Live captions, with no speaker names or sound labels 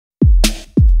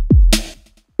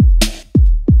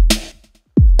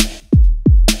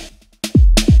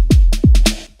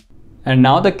And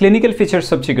now the clinical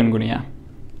features of chikungunya.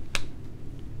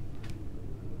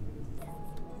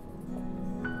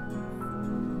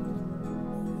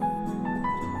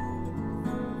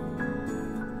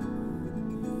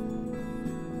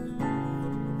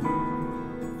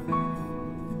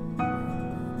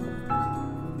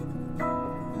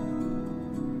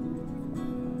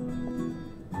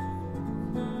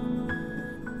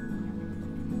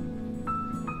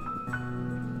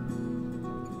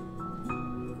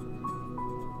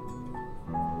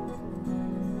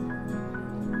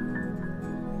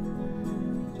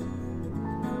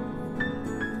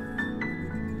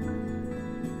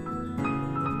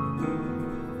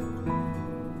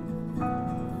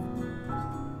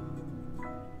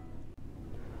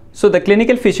 So the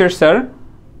clinical features are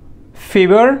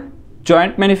fever,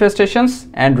 joint manifestations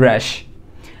and rash.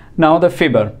 Now the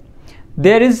fever.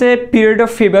 There is a period of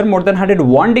fever more than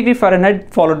 101 degree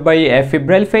Fahrenheit followed by a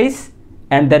febrile phase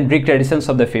and then recrudescence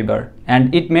of the fever,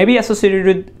 and it may be associated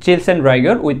with chills and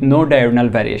rigor with no diurnal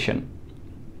variation.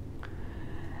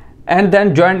 And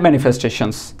then joint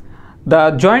manifestations.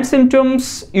 The joint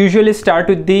symptoms usually start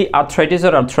with the arthritis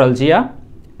or arthralgia,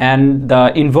 and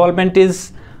the involvement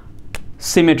is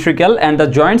symmetrical, and the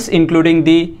joints including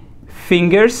the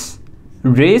fingers,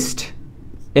 wrist,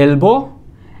 elbow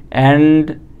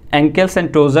and ankles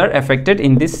and toes are affected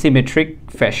in this symmetric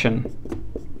fashion.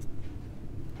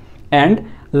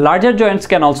 And larger joints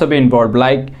can also be involved,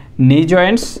 like knee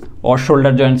joints or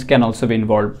shoulder joints can also be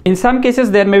involved. In some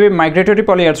cases there may be migratory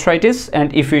polyarthritis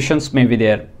and effusions may be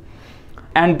there.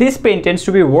 And this pain tends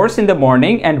to be worse in the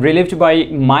morning and relieved by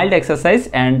mild exercise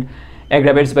and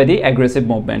aggravates by the aggressive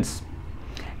movements.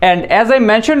 And as I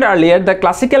mentioned earlier, the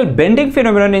classical bending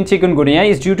phenomenon in chikungunya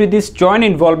is due to this joint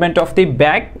involvement of the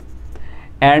back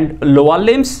and lower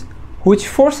limbs, which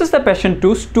forces the patient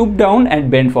to stoop down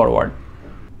and bend forward.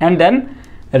 And then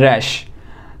rash.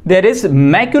 There is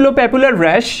maculopapular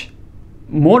rash,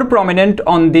 more prominent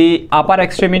on the upper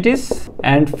extremities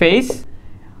and face,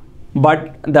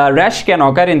 but the rash can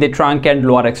occur in the trunk and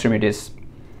lower extremities.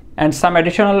 And some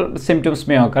additional symptoms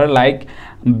may occur, like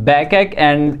backache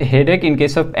and headache in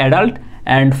case of adult,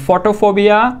 and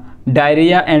photophobia,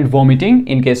 diarrhea and vomiting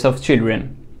in case of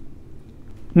children.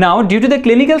 Now, due to the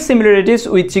clinical similarities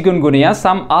with chikungunya,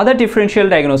 some other differential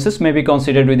diagnosis may be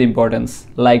considered with importance,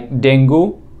 like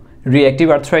dengue, reactive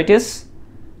arthritis,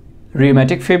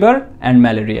 rheumatic fever and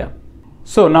malaria.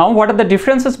 So now, what are the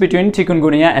differences between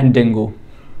chikungunya and dengue?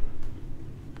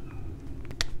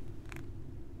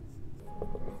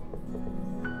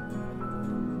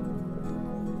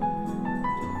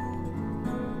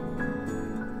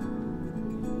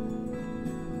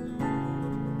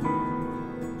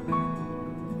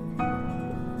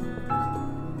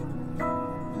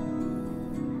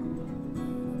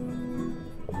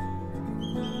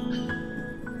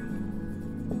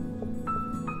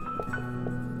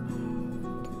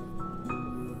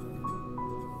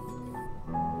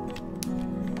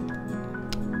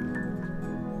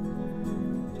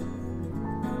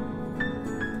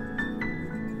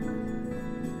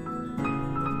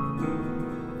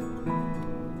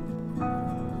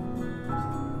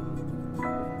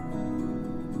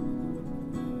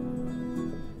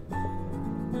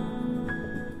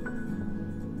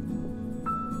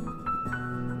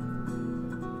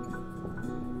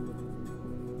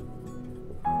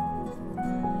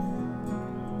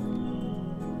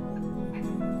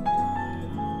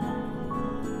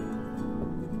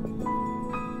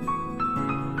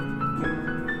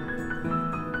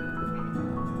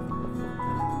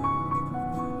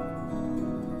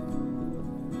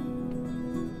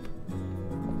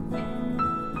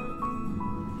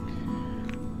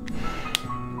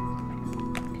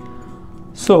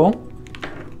 So,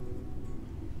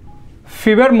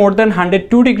 fever more than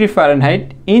 102 degree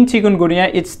Fahrenheit in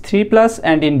chikungunya it's 3+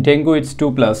 and in dengue it's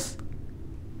 2+.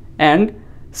 And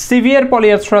severe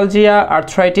polyarthralgia,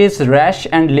 arthritis, rash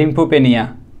and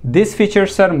lymphopenia. These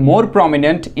features are more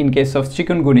prominent in case of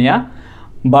chikungunya,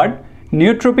 but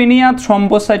neutropenia,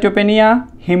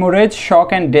 thrombocytopenia, hemorrhage,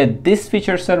 shock and death, these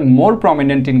features are more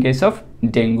prominent in case of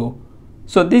dengue.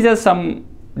 So these are some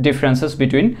differences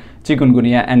between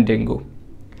chikungunya and dengue.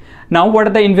 Now, what are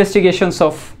the investigations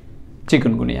of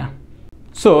chikungunya?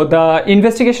 So the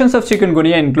investigations of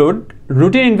chikungunya include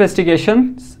routine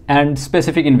investigations and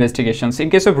specific investigations. In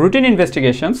case of routine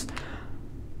investigations,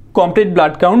 complete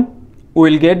blood count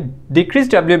will get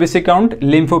decreased WBC count,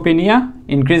 lymphopenia,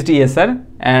 increased ESR,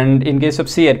 and in case of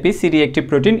CRP, C-reactive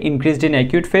protein increased in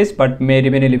acute phase but may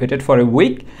remain elevated for a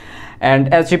week, and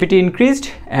SGPT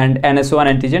increased and NS1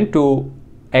 antigen to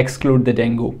exclude the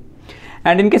dengue.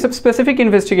 And in case of specific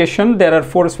investigation, there are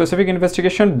 4 specific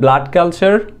investigation: blood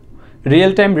culture,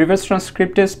 real-time reverse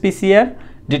transcriptase PCR,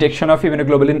 detection of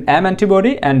immunoglobulin M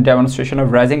antibody, and demonstration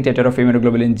of rising titer of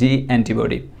immunoglobulin G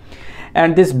antibody.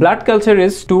 And this blood culture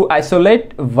is to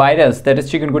isolate virus, that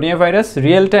is chikungunya virus.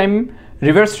 Real-time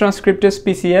reverse transcriptase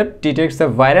PCR detects the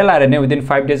viral RNA within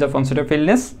 5 days of onset of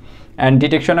illness, and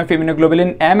detection of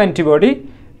immunoglobulin M antibody,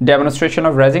 demonstration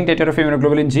of rising titer of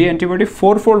immunoglobulin G antibody,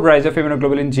 4-fold rise of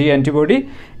immunoglobulin G antibody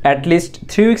at least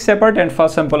 3 weeks apart, and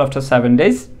first sample after 7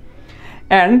 days.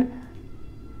 And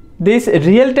this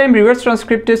real-time reverse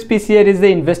transcriptase PCR is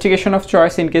the investigation of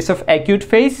choice in case of acute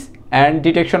phase, and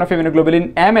detection of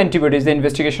immunoglobulin M antibody is the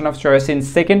investigation of choice in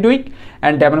 2nd week,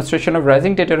 and demonstration of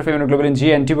rising titer of immunoglobulin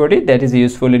G antibody, that is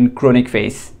useful in chronic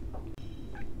phase.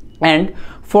 And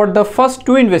for the first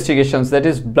 2 investigations, that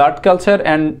is blood culture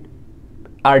and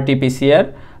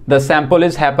RT-PCR, the sample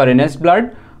is heparinase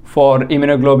blood. For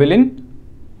immunoglobulin,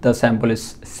 the sample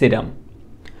is serum.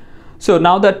 So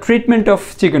now the treatment of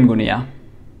chikungunya.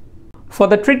 For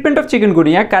the treatment of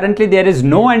chikungunya, currently there is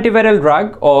no antiviral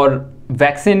drug or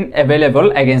vaccine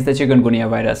available against the chikungunya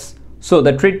virus. So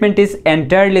the treatment is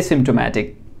entirely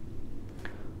symptomatic.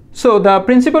 So the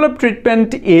principle of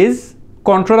treatment is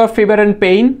control of fever and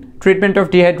pain, treatment of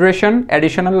dehydration,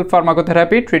 additional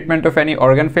pharmacotherapy, treatment of any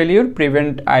organ failure,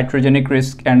 prevent iatrogenic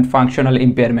risk and functional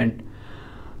impairment.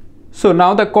 So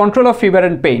now the control of fever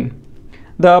and pain.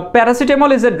 The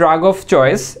paracetamol is a drug of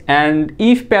choice, and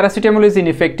if paracetamol is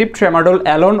ineffective, tramadol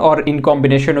alone or in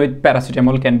combination with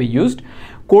paracetamol can be used.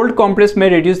 Cold compress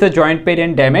may reduce the joint pain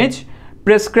and damage.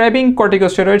 Prescribing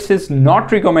corticosteroids is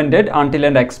not recommended until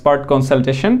an expert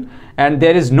consultation, and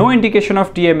there is no indication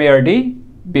of TMARD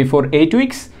before 8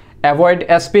 weeks. Avoid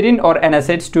aspirin or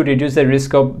NSAIDs to reduce the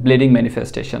risk of bleeding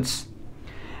manifestations.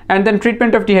 And then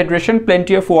treatment of dehydration,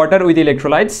 plenty of water with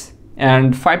electrolytes,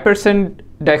 and 5%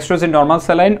 dextrose in normal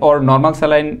saline or normal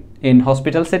saline in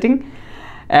hospital setting.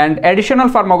 And additional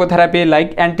pharmacotherapy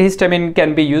like antihistamine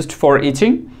can be used for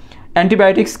itching.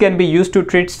 Antibiotics can be used to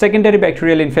treat secondary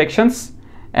bacterial infections,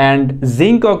 and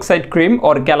zinc oxide cream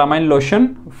or calamine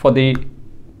lotion for the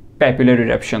papillary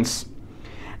eruptions.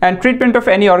 And treatment of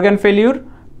any organ failure,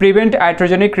 prevent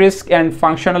iatrogenic risk and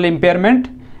functional impairment,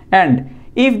 and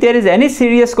if there is any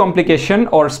serious complication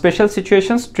or special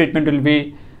situations, treatment will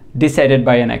be decided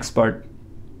by an expert.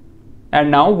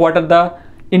 And now, what are the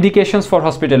indications for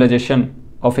hospitalization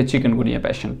of a chikungunya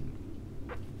patient?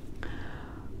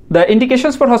 The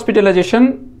indications for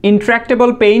hospitalization: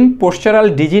 intractable pain,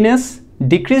 postural dizziness,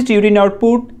 decreased urine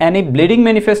output, any bleeding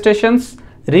manifestations,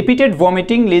 repeated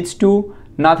vomiting leads to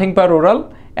nothing but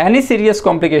oral, any serious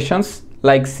complications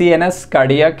like CNS,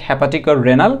 cardiac, hepatic or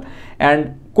renal,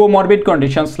 and comorbid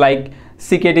conditions like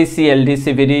CKD, CLD,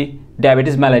 CVD,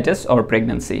 diabetes mellitus or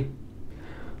pregnancy.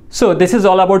 So this is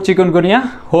all about chikungunya.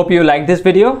 Hope you like this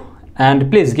video,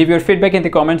 and please give your feedback in the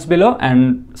comments below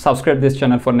and subscribe this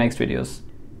channel for next videos.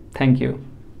 Thank you.